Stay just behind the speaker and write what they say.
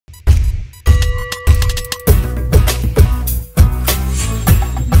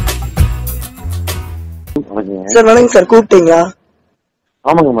Sir வணக்கம் sir, கூப்பிட்டீங்களா?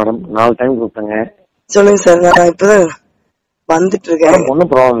 ஆமாங்க மேடம், 4 டைம் கூப்பிட்டேங்க. சொல்லுங்க சார், நான் இப்பதான் வந்துட்டு இருக்கேன். ஒன்னும்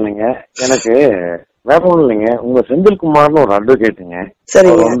ப்ராப்ளம் இல்லைங்க. எனக்கு வேற ஒண்ணும் இல்லைங்க. உங்க செந்தில்குமார்னு ஒரு அட்வொகேட்டுங்க.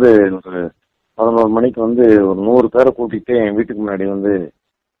 சரிங்க. வந்து ஒரு 11 மணிக்கு வந்து ஒரு 100 பேரை கூட்டிட்டு என் வீட்டுக்கு முன்னாடி வந்து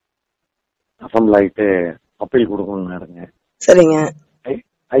அசம்பிள் ஆயிட்டு அப்பீல் கொடுக்கணும்னாருங்க. சரிங்க.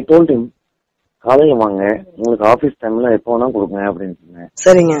 ஐ டோல்ட் ஹிம், காலையில வாங்க, உங்களுக்கு ஆபீஸ் டைம்ல எப்போ வேணா கொடுங்க அப்படின்னு சொன்னேன்.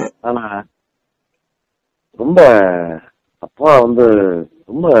 சரிங்க. ஆனா ரொம்ப அப்பா வந்து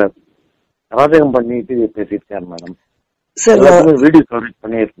ரொம்ப அராஜகம் பண்ணிட்டு பேசியிருக்காரு மேடம். சார் வீடியோ கவரேஜ்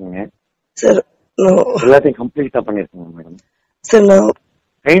பண்ணியிருக்கீங்க சார், எல்லாத்தையும் கம்ப்ளீட்டா பண்ணிருக்கீங்க madam. Sir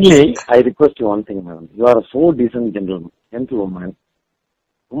kindly I request you one thing madam, you are so descent gentleman.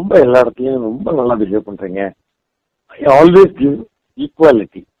 ரொம்ப எல்லா இடத்துலயும் ரொம்ப நல்லா பிஹேவ் பண்றீங்க. I always give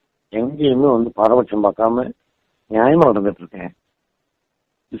equality. எங்கேயுமே வந்து பாரபட்சம் பார்க்காம நியாயமா நடந்துட்டு இருக்கேன்.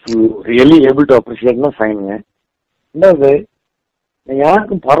 If you really able to அப்ரிஷியேட்னா ஃபைனுங்க. ரெண்டாவது,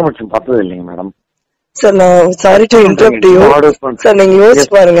 யாருக்கும் பாரபட்சம் பார்த்தது இல்லைங்க மேடம். சார் நான் sorry to interrupt you. Sir நீங்க யோசிச்சு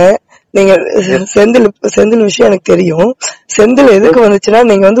பாருங்க, நீங்க செந்தில் விஷயம் எனக்கு தெரியும். செந்தில் எதுக்கு வந்துச்சுன்னா,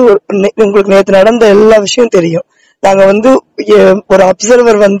 நீங்க வந்து உங்களுக்கு நேற்று நடந்த எல்லா விஷயம் தெரியும். நாங்க வந்து ஒரு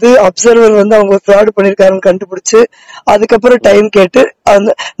அப்சர்வர் வந்து அவங்க ஃப்ராட் பண்ணிருக்காருன்னு கண்டுபிடிச்சு அதுக்கப்புறம் டைம் கேட்டு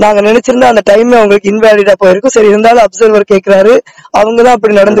நாங்க நினைச்சிருந்தா அந்த டைம் அவங்களுக்கு இன்வேலிடா போயிருக்கும். சரி, இருந்தாலும் அப்சர்வர் கேட்கிறாரு, அவங்கதான்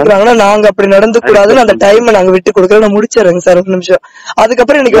அப்படி நடந்துக்கிறாங்கன்னா நாங்க அப்படி நடந்து கூடாதுன்னு அந்த டைம் நாங்க விட்டு கொடுக்கல. நான் முடிச்சிடுறேங்க சார், ஒரு நிமிஷம்.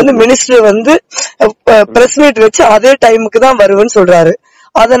 அதுக்கப்புறம் இன்னைக்கு வந்து மினிஸ்டர் வந்து பிரஸ் மீட் வச்சு அதே டைமுக்கு தான் வருவேன்னு சொல்றாரு.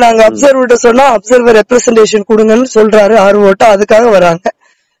 அதை நாங்க அப்சர்வர்கிட்ட சொன்னா அப்சர்வர் ரெப்ரசன்டேஷன் கொடுங்கன்னு சொல்றாரு. 6 ஓட்டா அதுக்காக வராங்க.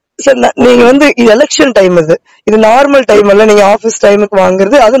 சார் நீங்க வந்து இது எலெக்ஷன் டைம், இது நார்மல் டைம் அல்ல. நீங்க ஆபீஸ் டைமுக்கு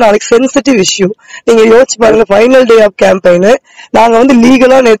வாங்குறது அது நாளைக்கு சென்சிட்டிவ் இஷ்யூ. நீங்க யோசிச்சு பாருங்க, ஃபைனல் டே ஆஃப் கேம்பெயின். நாங்க வந்து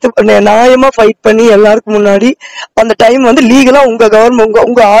லீகலா நேத்து நியாயமா ஃபைட் பண்ணி எல்லாருக்கும் முன்னாடி அந்த டைம் வந்து லீகலா உங்க கவர்மெண்ட்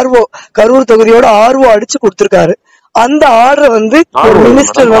உங்க ஆர்ஓ கரூர் தொகுதியோட ஆர்ஓ அடிச்சு கொடுத்திருக்காரு. அந்த ஆர்டர் வந்து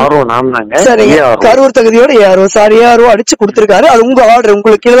மினிஸ்டர் சரிங்க, கரூர் தொகுதியோட ஏஆர்ஓ அடிச்சு கொடுத்திருக்காரு. அது உங்க ஆர்டர்,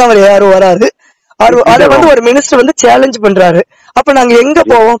 உங்களுக்கு கீழே அவர் ஏஆர்ஓ வராது. அத வந்து ஒரு மினிஸ்டர் வந்து சேலஞ்ச் பண்றாரு. அப்ப நாங்க எங்க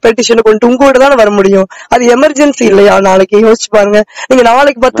போவோம்? பெட்டிஷன் கொண்டு உங்ககிட்ட தானே வர முடியும். அது எமர்ஜென்சி இல்லையா? நாளைக்கு யோசிச்சு பாருங்க. நீங்க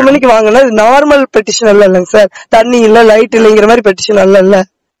நாளைக்கு 10 மணிக்கு வாங்கினா இது நார்மல் பெட்டிஷன் இல்லைங்க சார். தண்ணி இல்ல, லைட் இல்லைங்கிற மாதிரி பெட்டிஷன் அல்ல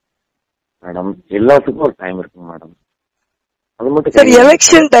மேடம். எல்லாத்துக்கும் ஒரு டைம் இருக்கு மேடம். சார்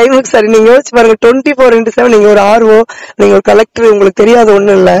எலெக்ஷன் டைமுக்கு சார் நீங்க யோசிச்சு பாருங்க, 24/7 நீங்க ஒரு ஆர்ஓ, நீங்க ஒரு கலெக்டர், உங்களுக்கு தெரியாத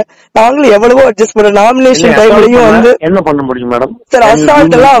ஒண்ணு இல்ல. நாங்களும் எவ்வளவோ அட்ஜஸ்ட் பண்ண நாமினேஷன் டைம்லயும் வந்து என்ன பண்ண முடியும் மேடம் சார்?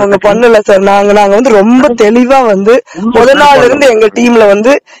 அசால்ட் எல்லாம் அவங்க பண்ணல சார். நாங்க வந்து ரொம்ப தெளிவா வந்து முதல் நாள் இருந்து எங்க டீம்ல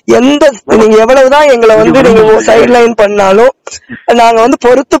வந்து நீங்க எவ்வளவுதான் எங்களை வந்து நீங்க சைட் லைன் பண்ணாலும் நாங்க வந்து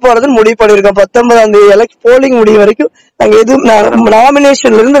பொறுத்து போறதுன்னு முடிவு பண்ணிருக்கோம். 19ஆம் தேதி போலிங் முடிவு வரைக்கும் நாங்க எதுவும்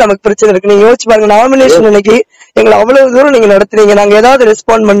நாமினேஷன்ல இருந்து நமக்கு பிரச்சனை இருக்கு. நீங்க யோசிச்சு பாருங்க, நாமினேஷன் இன்னைக்கு எங்களை அவ்வளவு தூரம் நீங்க நடத்துறீங்க, நாங்க ஏதாவது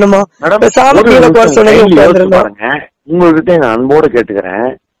ரெஸ்பாண்ட் பண்ணுமா? சாமி கீழே போற சொன்னீங்க. உங்ககிட்ட நான் அன்போடு கேட்டுக்கிறேன்,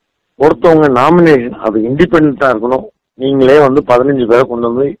 ஒருத்தவங்க நாமினேஷன் அது இண்டிபெண்டா இருக்கணும். நீங்களே வந்து 15 பேரை கொண்டு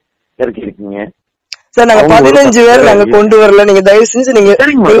வந்து இறக்கி இருக்கீங்க சார். நாங்க 15 பேர் நாங்க கொண்டு வரல. நீங்க தயவு செஞ்சு நீங்க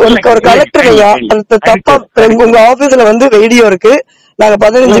ஒரு கலெக்டர் தப்பா உங்க ஆபீஸ்ல வந்து வீடியோ இருக்கு. நாங்க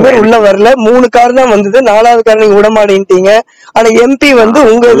 15 பேர் உள்ள வரல. 3 கார் தான் வந்தது, 4வது கார் நீங்க விடமாட்டீங்க. ஆனா எம்பி வந்து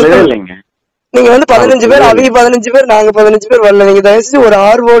உங்க இதுக்கு நீங்க வந்து 15 பேர், அவங்க 15 பேர், நாங்க 15 பேர் வரல. நீங்க தயவு செஞ்சு ஒரு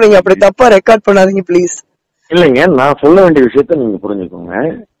ஆர்வோ நீங்க அப்படி தப்பா ரெக்கார்ட் பண்ணாதீங்க ப்ளீஸ். இல்லைங்க, நான் சொல்ல வேண்டிய விஷயத்த நீங்க புரிஞ்சுக்கோங்க.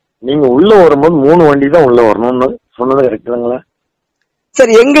 நீங்க உள்ள வரும்போது 3 வண்டி தான் உள்ள வரணும்னு சொன்னது கரெக்டுங்களா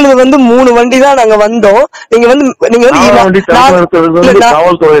சார்? எங்களுக்கு வந்து 3 வண்டி தான் நாங்க வந்தோம். நீங்க வந்து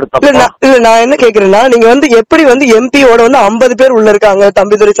நான் என்ன கேக்குறேன்னா, நீங்க வந்து எப்படி வந்து எம்பியோட வந்து 50 பேர் உள்ள இருக்காங்க,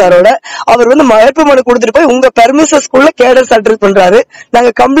 தம்பிதுரை சாரோட. அவர் வந்து மழைப்பு மனு கொடுத்துட்டு போய் உங்க பெர்மிசஸ்குள்ள கேடர்ஸ் அட்ரஸ் பண்றாரு.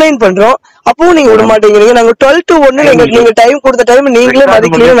 நாங்க கம்ப்ளைண்ட் பண்றோம், அப்பவும் நீங்க விட மாட்டேங்கிறீங்க. நாங்க 12 to 1 நீங்க டைம் கொடுத்த டைம் நீங்களே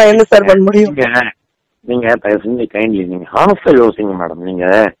மதிக்கலையே, நான் என்ன சார் பண்ண முடியும்? நீங்க தயவு செஞ்சு கைண்ட்லி நீங்க ஹானஸ்டா யோசிங்க மேடம். நீங்க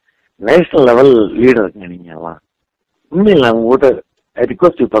நேஷனல் லெவல் லீடர் இருக்கீங்க. நீங்க உண்மையில உங்ககிட்ட I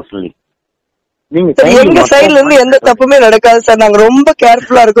request you personally. எங்க சைடுல இருந்து எந்த தப்புமே நடக்காது சார். நாங்க ரொம்ப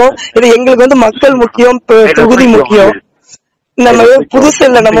கேர்ஃபுல்லா இருக்கோம். இது எங்களுக்கு வந்து மக்கள் முக்கியம், தொகுதி முக்கியம். நம்ம புதுசு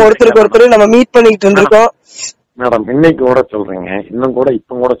இல்ல, நம்ம ஒருத்தருக்கு நம்ம மீட் பண்ணிட்டு இருந்திருக்கோம் மேடம். இன்னைக்கு கூட சொல்றீங்க, இன்னும் கூட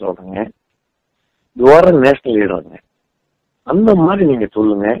இப்ப கூட சொல்றீங்க, யூ ஆர் a நேஷனல் லீடருங்க. அந்த மாதிரி நீங்க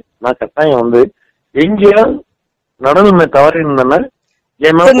சொல்லுங்க. நான் கட்டாயம் வந்து எங்கேயாவது நடனமே தவறி இருந்தேன்னா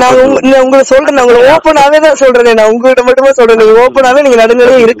உங்களை சொல்றேன், ஓப்பனாவே தான் சொல்றேன். நான் உங்ககிட்ட மட்டுமே சொல்றேன், நீங்க ஓப்பனாவே நீங்க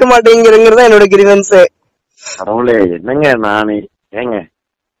நடுநிலையே இருக்க மாட்டேங்கிறதா என்னோட கிரீவன்ஸ். கடவுளே, என்னங்க நானே ஏங்க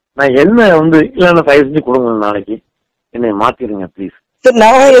நான் என்ன வந்து இல்ல தயவு செஞ்சு கொடுங்க, நாளைக்கு என்னை மாத்திருங்க ப்ளீஸ். சார்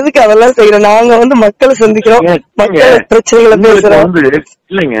நான் எதுக்கு அதெல்லாம் செய்யறேன்? நாங்க வந்து மக்களை சந்திக்கிறோம், மக்கள் பிரச்சனைகளை பேசுறோம்.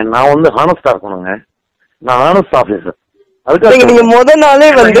 இல்லைங்க, நான் வந்து ஹானஸ்டா இருக்கணுங்க. நான் ஹானஸ்ட் ஆபீசர். அதுக்காக நீங்க முதல்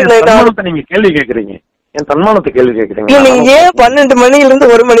நாளே வந்து நீங்க கேள்வி கேக்குறீங்க. என் தன்மானத்தை கேள்வி கேக்குறீங்க. நீங்க ஏன் 12 மணில இருந்து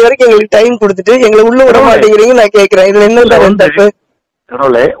 1 மணி வரைக்கும் எங்களுக்கு டைம் கொடுத்துட்டு எங்களை உள்ள விட மாட்டேங்கிறீங்க நான் கேக்குறேன். இதுல என்ன தப்பு?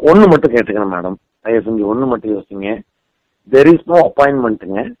 கடவுளே, ஒண்ணு மட்டும் கேட்டுக்கிறேன் மேடம், தயவு செஞ்சு ஒண்ணு மட்டும் யோசிங்க. There is no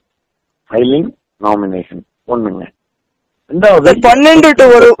அப்பாயின்மெண்ட்டுங்க, filing nomination ஒண்ணுங்க. 12 to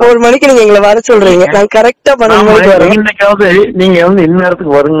 1 மணிக்கு நீங்க எங்களை வர சொல்றீங்க, நான் கரெக்டா 12 மணிக்கு வரேன். இன்னைக்காவது நீங்க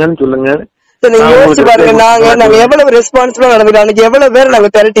இந்நேரத்துக்கு வருங்கன்னு சொல்லுங்க. நீங்க யோசிச்சு பாருங்க, நாங்க எவ்வளவு ரெஸ்பான்சிபிளா நடந்துக்கிறோம். அன்னைக்கு எவ்வளவு பேர் நாங்க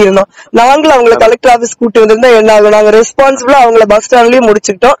திரட்டி இருந்தோம். நாங்களும் அவங்களை கலெக்டர் ஆபீஸ் கூட்டு வந்திருந்தா என்ன ஆகும்? நாங்க ரெஸ்பான்சிபிளா அவங்கள பஸ் ஸ்டாண்ட்லயும்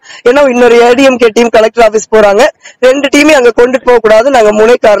முடிச்சுக்கிட்டோம். ஏன்னா இன்னொரு ஏடிஎம்கே டீம் கலெக்டர் ஆபீஸ் போறாங்க, 2 டீமே அங்க கொண்டுட்டு போக கூடாது, நாங்க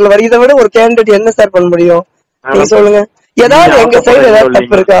முனை கார்ல வர. இதை விட ஒரு கேண்டிடேட் என்ன சார் பண்ண முடியும்? நீங்க சொல்லுங்க. ஏதாவது எங்க சைடு ஏதாவது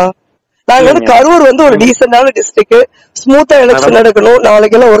தப்பு இருக்கா? நாங்க கரூர் ஒரு டீசென்டான டிஸ்ட்ரிக்ட், ஸ்மூத்தா எலெக்ஷன் நடக்கணும்,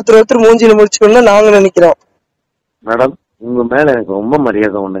 நாளைக்கு எல்லாம் ஒருத்தர் மூஞ்சில முடிச்சுக்கணும்னு நாங்க நினைக்கிறோம். மேடம், உங்க மேல எனக்கு ரொம்ப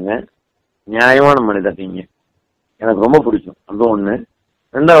மரியாதை ஒண்ணுங்க. நியாயமான மனிதர் நீங்க, எனக்கு ரொம்ப பிடிக்கும். அது ஒண்ணு.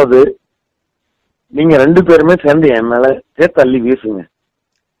 2வது, நீங்க 2 பேருமே சேர்ந்து என் மேல சேர்த்து அள்ளி வீசுங்க.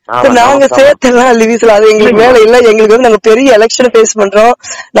 நாங்க சேர்த்தெல்லாம் அள்ளி வீசல, அது எங்களுக்கு வேலை இல்ல. எங்களுக்கு நாங்க பெரிய எலெக்ஷன் ஃபேஸ் பண்றோம்.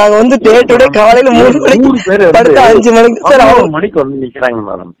 நாங்க டே டு டே காலையில 3 மணிக்கு படுத்து 5 மணிக்கு சார் 6 மணிக்கு நிக்கிறாங்க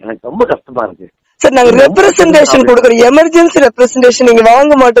மேடம். எனக்கு ரொம்ப கஷ்டமா இருக்கு சார். நாங்க ரெப்ரசன்டேஷன் கொடுக்குறோம், எமர்ஜென்சி ரெப்ரசன்டேஷன். நீங்க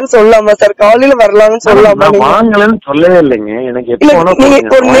வாங்க மாட்டேன்னு சொல்லலாமா சார்? காலையில வரலாம்னு சொல்லலாமா? வாங்கலன்னு சொல்லவே இல்லைங்க. எனக்கு நீங்க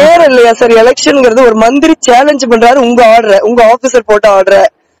ஒரு நேரம் இல்லையா சார்? எலெக்ஷன்ங்கிறது ஒரு மந்திரி சேலஞ்ச் பண்றாரு, உங்க ஆர்டர், உங்க ஆபீசர் போட்ட ஆர்டர்.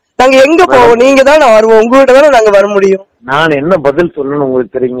 நாங்க எங்க போவோம்? நீங்க தான் ஆர்வம், உங்ககிட்ட தானே நாங்க வர முடியும். நான் என்ன பதில் சொல்லணும்னு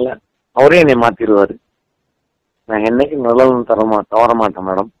உங்களுக்கு தெரியுங்களா? அவரே என்னை மாத்திடுவாரு. நான் என்னைக்கு நல்லதும் தவற மாட்டேன்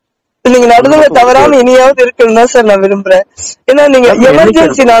மேடம். நீங்க நடுவுல தவறாம இனியாவது இருக்குன்னு தான் சார் நான் விரும்புறேன். ஏன்னா நீங்க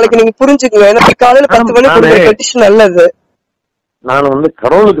எமர்ஜென்சி நாளைக்கு நீங்க புரிஞ்சுக்கோங்க. எனக்கு காலையில 10 மணிக்கு கொடுக்குற பெட்டிஷன் நல்லது. நான்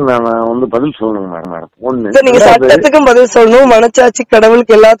கடவுளுக்கு நான் பதில் சொல்லணும் மேடம். ஒண்ணு சார், நீங்க சட்டத்துக்கும் பதில் சொல்லணும், மனச்சாட்சி,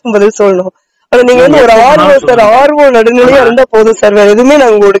 கடவுளுக்கு எல்லாத்துக்கும் பதில் சொல்லணும். ஆனா நீங்க ஒரு ஆர்வம் சார், ஆர்வம் நடுநிலையா இருந்தா போதும் சார். வேற எதுவுமே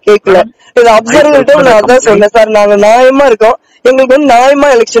நாங்க உங்களோட கேட்கல. இது அப்சர்வர்ட்டும் நான் அதான் சொன்னேன் சார். நாங்க நியாயமா இருக்கோம், எங்களுக்கு நியாயமா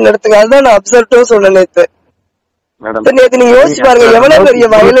எலெக்ஷன் நடத்துங்க. அதுதான் நான் அப்சர்வர்ட்டும் சொன்னேன் நேத்து. நேத்து நீங்க யோசிச்சு பாருங்க எவ்வளவு பெரிய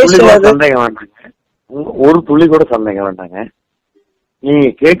வயலேஷன் அது. ஒரு துளி கூட சந்தேகம் வேண்டாங்க. நீங்க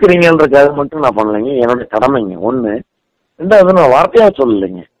கேக்குறீங்கன்றதுக்காக மட்டும் நான் பண்ணலைங்க, என்னோட கடமைங்க. ஒண்ணு. 2வது, நான் வார்த்தையா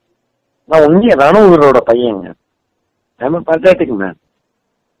சொல்லலைங்க. நான் உண்மையா ராணுவரோட பையங்க. பஞ்சாயத்துக்கு மேன்.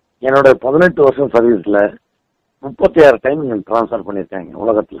 என்னோட 18 வருஷம் சர்வீஸ்ல 36 டைம் டிரான்ஸ்பர் பண்ணிருக்காங்க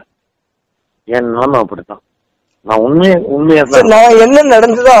உலகத்துல. என் நிலைமை அப்படித்தான். நான் உண்மையா நான் என்ன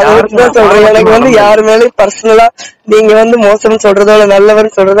நடந்ததோ அதுதான் சொல்றேன். எனக்கு யாரு மேலயும் பர்சனலா நீங்க மோசம் சொல்றதோ இல்ல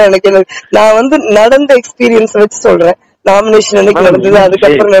நல்லவன் சொல்றதோ எனக்கு நான் நடந்த எக்ஸ்பீரியன்ஸ் வச்சு சொல்றேன். நாமினேஷன் அன்னைக்கு நடந்தது,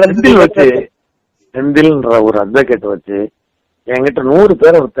 அதுக்கப்புறம் நடந்தது. செந்தில்ன்ற ஒரு அட்வொகேட் வச்சு என்கிட்ட 100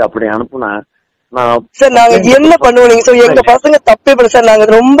 பேரை வச்சு அப்படி அனுப்புனா சார் நாங்க என்ன பண்ணுவோம்? நீங்க எங்க பசங்க தப்பே பண்ண சார். நாங்க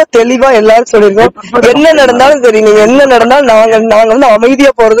ரொம்ப தெளிவா எல்லாரும் சொல்லிருக்கோம், என்ன நடந்தாலும் சரி, நீங்க என்ன நடந்தாலும் நாங்க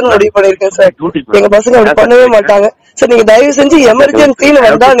அமைதியா போறதுன்னு முடிவு பண்ணிருக்கேன் சார். எங்க பசங்க அப்படி பண்ணவே மாட்டாங்க சார். நீங்க தயவு செஞ்சு எமர்ஜென்சின்னு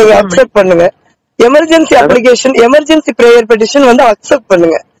வந்தா நீங்க அக்செப்ட் பண்ணுங்க. Emergency application, emergency prayer petition accept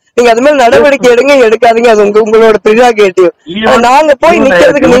பண்ணுங்க. நீங்க அது மேல நடவடிக்கை எடுக்காதீங்க, அது உங்களோட ப்ரிரோகேட்டிவ். நாங்க போய்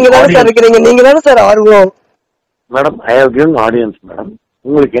நிக்கிறதுக்கு நீங்க தானே சார் இருக்கிறீங்க, நீங்க தானே சார் ஆர்வம். Madam, I have given audience madam.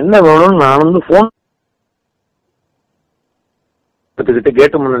 உங்களுக்கு என்ன வேணும்னு நான் போன் எடுத்துக்கிட்டு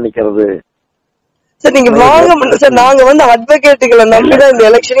கேட்டு முன்ன நிக்கிறது சார். நீங்க வாங்க சார், நாங்க அட்வொகேட்டுகளை நம்பிதான் இந்த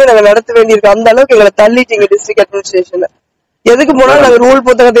எலெக்ஷனையும் நாங்க நடத்த வேண்டியிருக்கோம். அந்த அளவுக்கு எங்களை தள்ளிட்டீங்க டிஸ்ட்ரிக்ட் அட்மினிஸ்ட்ரேஷன்ல. எதுக்கு போனாலும் நாங்க ரூல்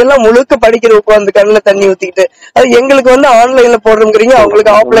புத்தகத்தை எல்லாம் முழுக்க படிக்கிற உட்காந்து கண்ணுல தண்ணி ஊத்திக்கிட்டு, அது எங்களுக்கு ஆன்லைன்ல போடுறோங்கிறீங்க,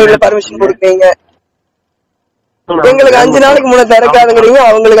 அவங்களுக்கு ஆஃப்லைன்ல பர்மிஷன் கொடுக்குறீங்க. எங்களுக்கு 5 நாளைக்கு முன்ன திறக்காதுங்கிறீங்க,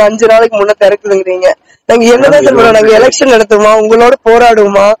 அவங்களுக்கு 5 நாளைக்கு முன்ன திறக்குதுங்கிறீங்க. நாங்க என்னதான் சொல்றோம்? நாங்க எலெக்ஷன் நடத்துவோமா, உங்களோட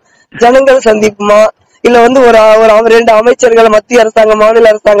போராடுவோமா, ஜனங்கள் சந்திப்புமா, இல்ல ஒரு 2 அமைச்சர்களை மத்திய அரசாங்கம்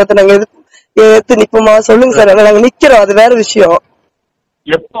மாநில அரசாங்கத்தை நாங்க எடுத்து நிப்போமா? சொல்லுங்க சார். நாங்க நிக்கிறோம், அது வேற விஷயம்.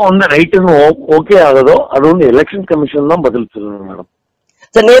 எப்ப ரைட்டுன்னு ஓகே ஆகுதோ அது எலெக்ஷன் கமிஷன் தான் பதில் சொல்லணும் மேடம்.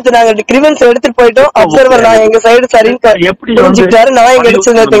 சார், நேத்து நாங்க கிரிவன்ஸ் எடுத்துட்டு போயிட்டோம். அப்சர்வர் நான் எங்க சைடு சரின்னு புரிஞ்சுக்கிட்டாரு. நான் எங்க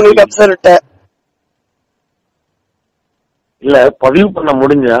அடிச்சது நேத்து எங்களுக்கு அப்சர்வர்ட்ட இல்ல பதிவு பண்ண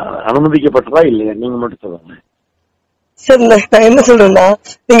முடிஞ்சா அனுமதிக்கப்பட்டதா இல்லையா நீங்க மட்டும் சொல்லுங்க சார். நான் என்ன சொல்றேன்னா,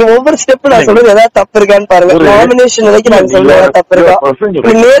 நீங்க ஒவ்வொரு ஸ்டெப் நான் சொல்றது ஏதாவது தப்பு இருக்கான்னு பாருங்க. நாமினேஷன் வரைக்கும் நாங்க சொல்ல ஏதாவது தப்பு இருக்கா,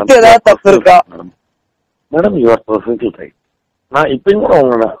 நேத்து ஏதாவது தப்பு இருக்கா? Madam, you are perfectly right. நான் இப்பயும் கூட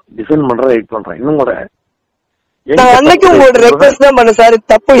உங்களை டிஃபைன் பண்றேன், ரைட் பண்றேன். இன்னும் கூட நான் அன்னைக்கும் உங்களோட ரெக்வெஸ்ட் தான் பண்ண சார்,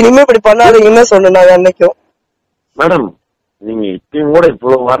 தப்பு இனிமே இப்படி பண்ணாதீங்கன்னு சொன்னேன் நான் அன்னைக்கும். மேடம், நீங்க இப்பயும் கூட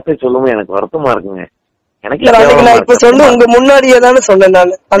இவ்வளவு வார்த்தை சொல்லும்போது எனக்கு வருத்தமா இருக்குங்க. எனக்கு நான் இப்ப சொன்ன உங்க முன்னாடியே தானே சொன்னேன்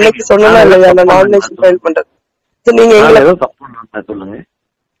நான். அன்னைக்கு சொன்னா இல்லையா நான் நாமினேஷன் ஃபைல் பண்றது? நீங்க சொல்லுங்க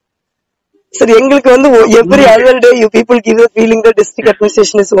சார். எங்களுக்கு every other day you people give a feeling that district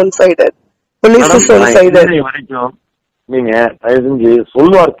administration is one sided, police is one sided. வரைக்கும் நீங்க தயவு செஞ்சு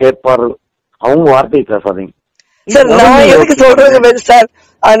சொல்வார் கேட்பார் அவங்க வார்த்தையை பேசாதீங்க சார். நான் எதுக்கு சொல்றது சார்,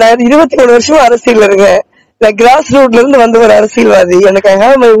 நான் 23 வருஷமா அரசியல் இருக்கேன். நான் கிராஸ் ரூட்ல இருந்து வந்து ஒரு அரசியல்வாதி. எனக்கு I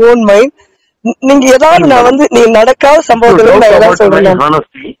have my own mind. நீங்க ஏதாவது நான் வந்து நீங்க நடக்காத சம்பவத்துல நான் ஏதாவது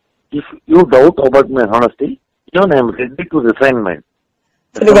சொல்றேன். If you doubt about my honesty, I am ready to resign my.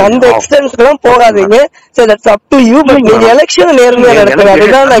 நீங்க அந்த எக்ஸ்டென்ஸ்க்கு எல்லாம் போகாதீங்க. So that's up to you. But நீங்க எலெக்ஷன் நேர்மையா நடத்துங்க.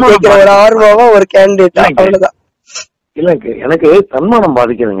 அதுதான் நான் கேட்கிறேன். ஒரு ஆர்வமா ஒரு கேண்டிடேட் அவ்வளவுதான். இல்ல எனக்கு தன்மானம்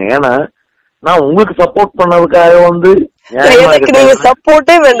பாதிக்குதுங்க. ஏன்னா நான் உங்களுக்கு சப்போர்ட் பண்ணதுக்காக வந்து எனக்கு நீங்க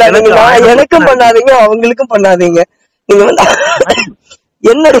சப்போர்ட்டே வேண்டாம். நீங்க எனக்கும் பண்ணாதீங்க, அவங்களுக்கும் பண்ணாதீங்க. நீங்க வந்து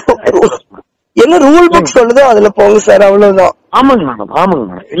என்ன ரூல் புக் சொல்லுதோ அதுல போங்க சார், அவ்வளவுதான். ஆமாங்க மேடம், ஆமாங்க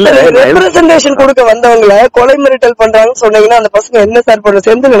மேடம். இல்ல ரெப்ரசன்டேஷன் கொடுக்க வந்தவங்கள கொலை மிரட்டல் பண்றாங்கன்னு சொன்னீங்கன்னா அந்த பசங்க என்ன சார் பண்ற?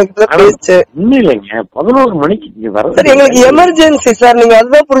 செந்தில் எனக்கு பேச்சு இன்னும் இல்லைங்க. 11 மணிக்கு வர சார், எங்களுக்கு எமர்ஜென்சி சார். நீங்க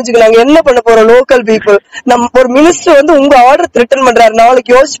அதுதான் புரிஞ்சுக்கலாங்க. என்ன பண்ண போறோம் லோக்கல் பீப்புள்? நம்ம ஒரு மினிஸ்டர் வந்து உங்க ஆர்டர் த்ரெட்டன் பண்றாரு.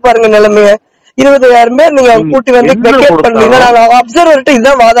 நாளைக்கு யோசிச்சு பாருங்க நிலைமைய. 20,000 பேர் நீங்க கூட்டி வந்து வெக்கேட் பண்ணீங்கன்னா நாங்க அப்சர்வர்கிட்ட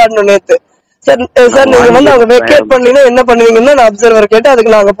இதுதான் வாதாடணும் நேத்து. சார் நீங்க வந்து அவங்க வெக்கேட் பண்ணீங்கன்னா என்ன பண்ணுவீங்கன்னா நான் அப்சர்வர் கேட்டு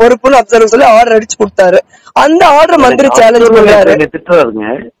அதுக்கு நாங்க பொறுப்புன்னு அப்சர்வர் சொல்லி ஆர்டர் அடிச்சு கொடுத்தாரு. அந்த ஆர்டர் மந்திரி சேலஞ்ச் பண்றாரு. திட்டுறாருங்க,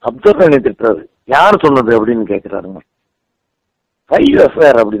 அப்சர்வர் திட்டுறாரு. யாரு சொன்னது அப்படின்னு கேக்குறாருங்க.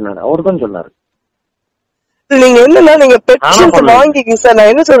 அப்படின்னாரு, அவர் தான் சொன்னாரு. நீங்க என்னன்னா நீங்க பெட்டிஷன்ஸ் வாங்கிக்கீங்க சார்.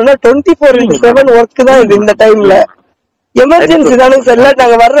 நான் என்ன சொல்றேன்னா 24/7 ஒர்க் தான் இது இந்த டைம்ல. எமர்ஜென்சி தானே சார். இல்ல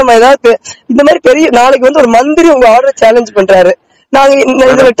நாங்க வர்ற மாதிரி ஏதாவது இந்த மாதிரி பெரிய நாளைக்கு வந்து ஒரு மந்திரி உங்க ஆர்டர் சேலஞ்ச் பண்றாரு. நாங்க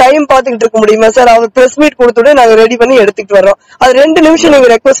இதுல டைம் பாத்துக்கிட்டு இருக்க முடியுமா சார்? அவர் பிரஸ் மீட் கொடுத்துட்டு நாங்க ரெடி பண்ணி எடுத்துட்டு வர்றோம். அது 2 நிமிஷம் நீங்க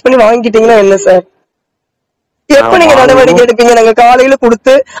ரெக்வஸ்ட் பண்ணி வாங்கிட்டீங்கன்னா என்ன சார்? எப்ப நீங்க நடவடிக்கை எடுப்பீங்க? நாங்க காலையில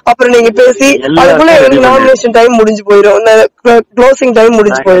கொடுத்து அப்புறம் நீங்க பேசி அதுக்குள்ள நாமினேஷன் டைம் முடிஞ்சு போயிடும், க்ளோசிங் டைம்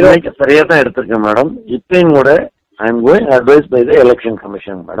முடிஞ்சு போயிடும். சரியா தான் எடுத்திருக்கேன் மேடம். இப்பயும் கூட I am going advice by the election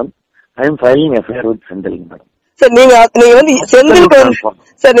commission madam. I am filing FIR with Senthil madam. Sir நீங்க வந்து செந்திலுக்கு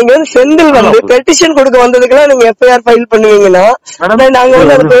சார் நீங்க வந்து செந்தில் வந்து பெட்டிஷன் கொடுக்க வந்ததுக்கெல்லாம் நீங்க எஃப்ஐஆர் ஃபைல் பண்ணுவீங்கன்னா நாங்க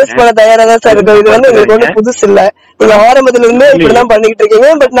வந்து அதை பேஸ் பண்ண தயாரா தான் சார் இருக்கோம். இது வந்து எங்களுக்கு ஒன்றும் புதுசு இல்ல. நீங்க ஆரம்பத்துல இருந்தே இப்படிதான் பண்ணிக்கிட்டு இருக்கீங்க.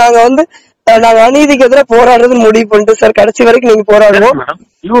 பட் நாங்க வந்து நாங்க அநீதிக்கு எதிராக போராடுறது முடிவு பண்ணிட்டு சார் கடைசி வரைக்கும் நீங்க போராடுவோம்.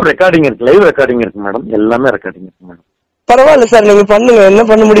 ரெக்கார்டிங் இருக்கு, லைவ் ரெக்கார்டிங் இருக்கு மேடம். எல்லாமே ரெக்கார்டிங் இருக்கு மேடம். பரவாயில்ல சார், நீங்க பண்ணுங்க. என்ன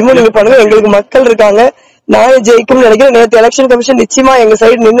பண்ண முடியுமோ நீங்க பண்ணுங்க. எங்களுக்கு மக்கள் இருக்காங்க. நியாயம் ஜெயிக்கும்னு நினைக்கிறேன். நேற்று எலெக்ஷன் கமிஷன் நிச்சயமா எங்க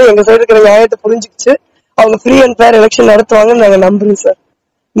சைடு நின்று எங்க சைடு இருக்கிற நியாயத்தை புரிஞ்சுக்கிச்சு அவங்க ஃப்ரீ அண்ட் ஃபேர் எலெக்ஷன் நடத்துவாங்கன்னு நாங்க நம்புறோம் சார்.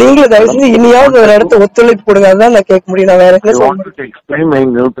 நீங்களும் தயவு செஞ்சு இனியாவது ஒரு இடத்த ஒத்துழைப்பு கொடுங்க. அதான் நான் கேட்க முடியும். நான் வேற என்ன சொல்றேன்,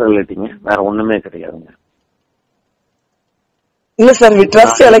 வேற ஒண்ணுமே கிடையாதுங்க. இல்ல sir, we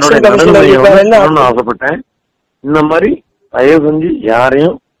trust election commission. ஆசைப்பட்டேன் இந்த மாதிரி தயவு செஞ்சு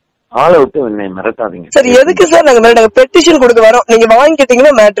யாரையும் ஆளை விட்டு என்னை மிரட்டாதீங்க சார். எதுக்கு சார் நாங்க பெட்டிஷன் கொடுக்க வரோம்? நீங்க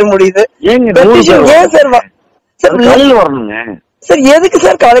வாங்கிட்டீங்கன்னா மேட்ரு முடியுது. பெட்டிஷன் ஏன் சார் வரணுங்க சார்? எதுக்கு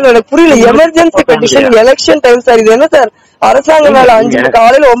சார் காலையில? எனக்கு புரியல. Emergency petition election time sir. இது என்ன சார் அரசாங்க வேலை? 5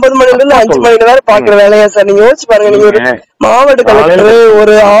 காலையில 9 மணில இருந்து 5 மணி நேரம் பாக்குற வேலையா சார்? நீங்க யோசிச்சு பாருங்க. நீங்க ஒரு மாவட்ட கலெக்டர்,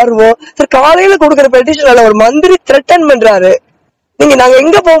 ஒரு RO சார், காலையில கொடுக்குற பெட்டிஷன் ஒரு மந்திரி த்ரெட்டன் பண்றாரு. நாங்க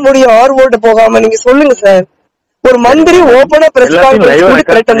எங்க போக முடியும் RO போகாம? நீங்க சொல்லுங்க சார். ஒரு மந்திரி ஓபனா பிரஸ்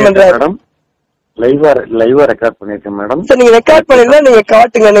கான்ஃபரன்ஸ் த்ரெட்டன் பண்றாரு. லைவா ரெக்கார்ட் பண்ணிருக்கேன் மேடம். சார் நீங்க ரெக்கார்ட் பண்ணிருந்தா நீங்க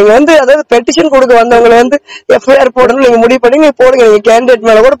காட்டுங்க. நீங்க வந்து அதாவது பெட்டிஷன் கொடுக்க வந்தவங்களை வந்து எஃப்ஐஆர் போடணும் நீங்க முடிவு பண்ணி நீங்க போடுங்க. நீங்க கேண்டிடேட்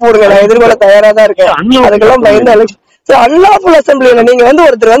மேல கூட போடுங்க. நான் எதிர்கொள்ள தயாரா தான் இருக்கேன். அதுக்கெல்லாம் பயந்து எலெக்ஷன் சார் அன்லாஃபுல் அசம்பிளில நீங்க வந்து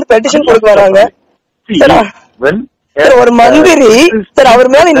ஒருத்தர் வந்து பெட்டிஷன் கொடுக்க வராங்க சார். ஒரு மந்திரி சார் அவர்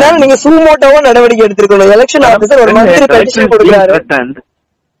மேல இந்நேரம் நீங்க சூமோட்டோவா நடவடிக்கை எடுத்திருக்கணும். எலெக்ஷன் ஆபீசர் ஒரு மந்திரி பெட்டிஷன் கொடுக்குறாரு.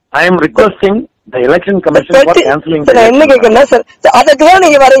 I am requesting the election commission for cancelling. நான் என்ன கேக்குறேன்னா சார், அதுக்குதான்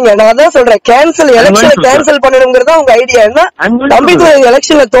நீங்க வரீங்க. நான் அதான் சொல்றேன், கேன்சல் எலெக்ஷனை கேன்சல் பண்ணணுங்கிறதா உங்க ஐடியா. என்ன தம்பிதுரை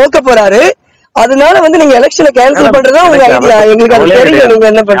எலெக்ஷனை தோக்க போறாரு, அதனால வந்து நீங்க எலெக்ஷனை கேன்சல் பண்றதா உங்க ஐடியா. எங்களுக்கு அது தெரியும் நீங்க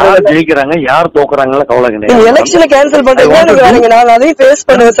என்ன பண்றது. ஜெயிக்கிறாங்க யார் தோக்குறாங்களோ கவலை கிடையாது. நீங்க எலெக்ஷனை கேன்சல் பண்றீங்க நீங்க வரீங்க. நான் அதையும் ஃபேஸ்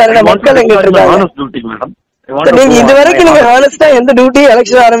பண்ணுவேன் சார். மக்கள் எங்க இருக்காங்க. நீங்க இது வரைக்கும் நீங்க ஹானஸ்டா எந்த டியூட்டி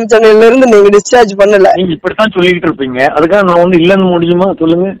எலெக்ஷன் ஆரம்பிச்சதுல இருந்து நீங்க டிஸ்சார்ஜ் பண்ணல. நீங்க இப்படித்தான் சொல்லிட்டு இருப்பீங்க. அதுக்காக நான் வந்து இல்லன்னு முடியுமா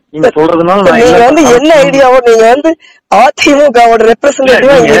சொல்லுங்க? நீங்க சொல்றதுனால நீங்க வந்து என்ன ஐடியாவோ நீங்க வந்து அதிமுகவோட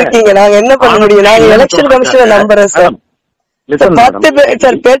ரெப்ரசன்டேட்டிவா இருக்கீங்க. நாங்க என்ன பண்ண முடியும்? நாங்க எலெக்ஷன் கமிஷனை நம்புறேன் சார். 10 பேர்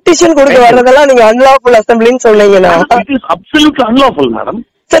சார் பெட்டிஷன் கொடுக்க வர்றதெல்லாம் நீங்க அன்லாஃபுல் அசம்பிளின்னு சொன்னீங்கன்னா அப்சல்யூட்லி அன்லாஃபுல் மேடம்.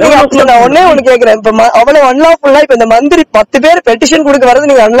 சரி, நான் ஒன்னே ஒண்ணு கேக்குறேன். இப்ப அவ்வளவு அன்லாஃபுல்லா இப்ப இந்த மந்திரி 10 பேர் பெட்டிஷன் கொடுக்க வரது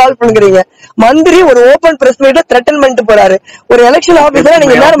நீங்க அன்லாஃபுல்ங்கிறீங்க. மந்திரி ஒரு ஓபன் பிரஸ் மீட்ல த்ரெட்டன் பண்ணிட்டு போறாரு. ஒரு எலெக்ஷன் ஆபீசரா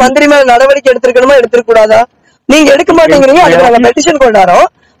நீங்க எல்லாரும் மந்திரி மேல நடவடிக்கை எடுத்திருக்கணுமா எடுத்துக்க கூடாதா? நீங்க எடுக்க மாட்டேங்கிறீங்க. அதுக்கு நாங்க பெட்டிஷன் கொண்டாடுறோம்.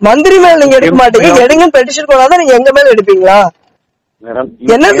 மந்திரி மேல நீங்க எடுக்க மாட்டீங்க. எடுங்கன்னு பெட்டிஷன் கொண்டாதான் நீங்க எங்க மேல எடுப்பீங்களா?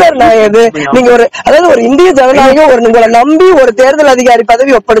 என்ன சார் நான் இது? நீங்க அதாவது ஒரு இந்திய ஜனநாயகம் உங்களை நம்பி ஒரு தேர்தல் அதிகாரி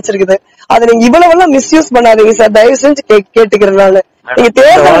பதவி ஒப்படைச்சிருக்குது. அதை நீங்க இவ்வளவு எல்லாம் மிஸ்யூஸ் பண்ணாதீங்க சார். தயவு செஞ்சு கேட்டுக்கிறதுனால நீங்க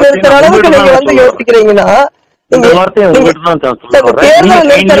தேர்தல் நிறுத்துற அளவுக்கு நீங்க வந்து யோசிக்கிறீங்கன்னா தேர்தல்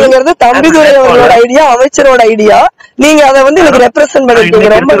நிறுத்தல்ங்கிறது தம்பிதுரை அவர்களோட ஐடியா, அமைச்சரோட ஐடியா. நீங்க அதை வந்து எனக்கு ரெப்ரசென்ட்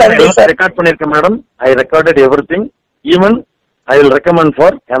பண்ணிருக்கீங்க. ரொம்ப நன்றி சார். ரெக்கார்ட் பண்ணிருக்கேன் madam. I recorded everything. Even I will recommend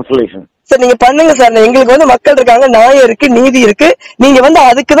for cancellation. Sir நீங்க பண்ணுங்க சார். எங்களுக்கு வந்து மக்கள் இருக்காங்க, நியாயம் இருக்கு, நீதி இருக்கு. நீங்க வந்து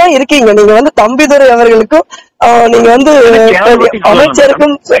அதுக்குதான் இருக்கீங்க. நீங்க வந்து தம்பிதுரை அவர்களுக்கும் நீங்க வந்து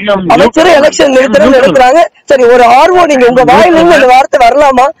அமைச்சருக்கும் அமைச்சரும் எலெக்ஷன் நிறுத்தணும் நிறுத்துறாங்க. சரி, ஒரு ஆர்வம் நீங்க உங்க வாயிலிருந்து அந்த வார்த்தை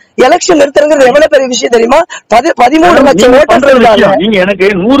வரலாமா? எலெக்ஷன் நிறுத்தணுங்கிறது எவ்வளவு பெரிய விஷயம் தெரியுமா? 13 லட்சம் ஓட்டர் இருக்காங்க.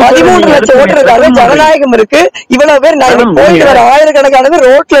 13 லட்சம் ஓட்டர் இருக்காங்க. ஜனநாயகம் இருக்கு. இவ்வளவு பேர் நாங்க போயிட்டு வர ஆயிரக்கணக்கான பேர்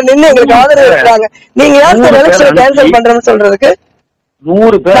ரோட்ல நின்று எங்களுக்கு ஆதரவு இருக்காங்க. நீங்க யார் சார் எலெக்ஷன் கேன்சல் பண்றேன்னு சொல்றதுக்கு?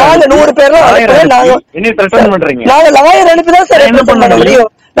 100 பேர் நாங்க லாயர் அனுப்பிதான் சார் ரெப்ரசென்ட் பண்ண முடியும்.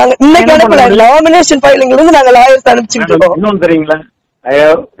 நாங்க இன்னைக்கு அனுப்பல. நாமினேஷன் ஃபைலிங்ல இருந்து நாங்க லாயர்ஸ் அனுப்பிச்சுட்டு இருக்கோம். இன்னொன்னு தெரியுங்களா,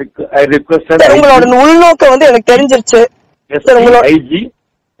 உங்களோட உள்நோக்கம் வந்து எனக்கு தெரிஞ்சிருச்சு சார். உங்களோட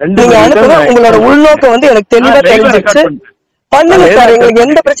நீங்க அனுப்புங்க. உங்களோட உள்நோக்கம் வந்து எனக்கு தெளிவா தெரிஞ்சிருச்சு. பண்ணுங்க சார். எங்களுக்கு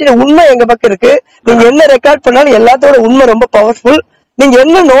எந்த பிரச்சனையும், உண்மை எங்க பக்கம் இருக்கு. நீங்க என்ன ரெக்கார்ட் பண்ணாலும் எல்லாத்தோட உண்மை ரொம்ப பவர்ஃபுல். நீங்க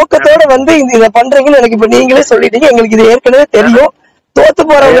என்ன நோக்கத்தோட வந்து இத பண்றீங்கன்னு எனக்கு இப்ப நீங்களே சொல்லிட்டீங்க. எங்களுக்கு இது ஏற்கனவே தெரியும். தோத்து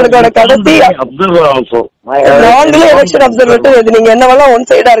போறவங்களுக்கான கடைசி நாங்களே எலெக்ஷன் அப்சர்வேட்டர். நீங்க என்னவெல்லாம் ஒன்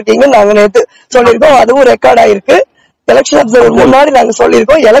சைடா இருக்கீங்க நாங்க நேத்து சொல்லிருக்கோம். அதுவும் ரெக்கார்ட் ஆயிருக்கு. எலெக்ஷன் அப்சர்வர் முன்னாடி நாங்க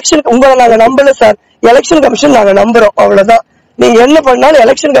சொல்லிருக்கோம். எலெக்ஷன் உங்களை நாங்க நம்பல சார். எலெக்ஷன் கமிஷன் நாங்க நம்புறோம். அவ்வளவுதான். நீங்க என்ன பண்ணாலும்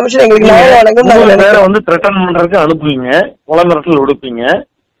எலெக்ஷன் கமிஷன் எங்களுக்கு நியாயம் வழங்கும். வந்து த்ரெட்டன் பண்றதுக்கு அனுப்புவீங்க, குளமிரட்டல் விடுப்பீங்க.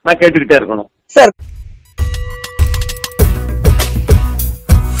 நான் கேட்டுக்கிட்டே இருக்கணும் சார்.